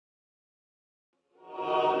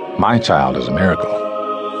My child is a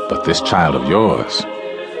miracle, but this child of yours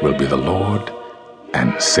will be the Lord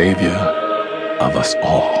and Savior of us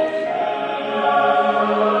all.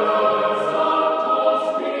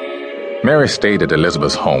 Mary stayed at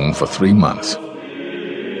Elizabeth's home for 3 months.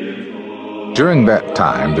 During that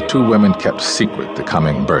time, the two women kept secret the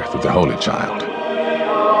coming birth of the Holy Child.